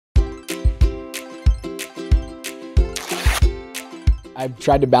I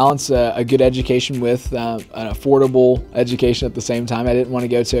tried to balance a good education with an affordable education at the same time. I didn't want to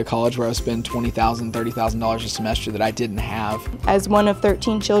go to a college where I would spend $20,000, $30,000 a semester that I didn't have. As one of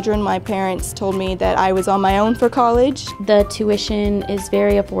 13 children, my parents told me that I was on my own for college. The tuition is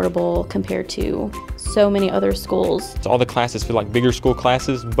very affordable compared to so many other schools. All the classes feel like bigger school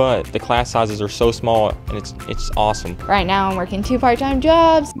classes, but the class sizes are so small and it's awesome. Right now I'm working 2 part-time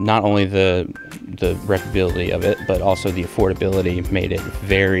jobs. Not only the reputability of it, but also the affordability made it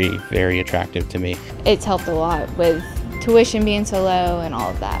very, very attractive to me. It's helped a lot with tuition being so low and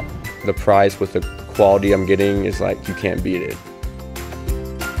all of that. The price with the quality I'm getting is like, you can't beat it.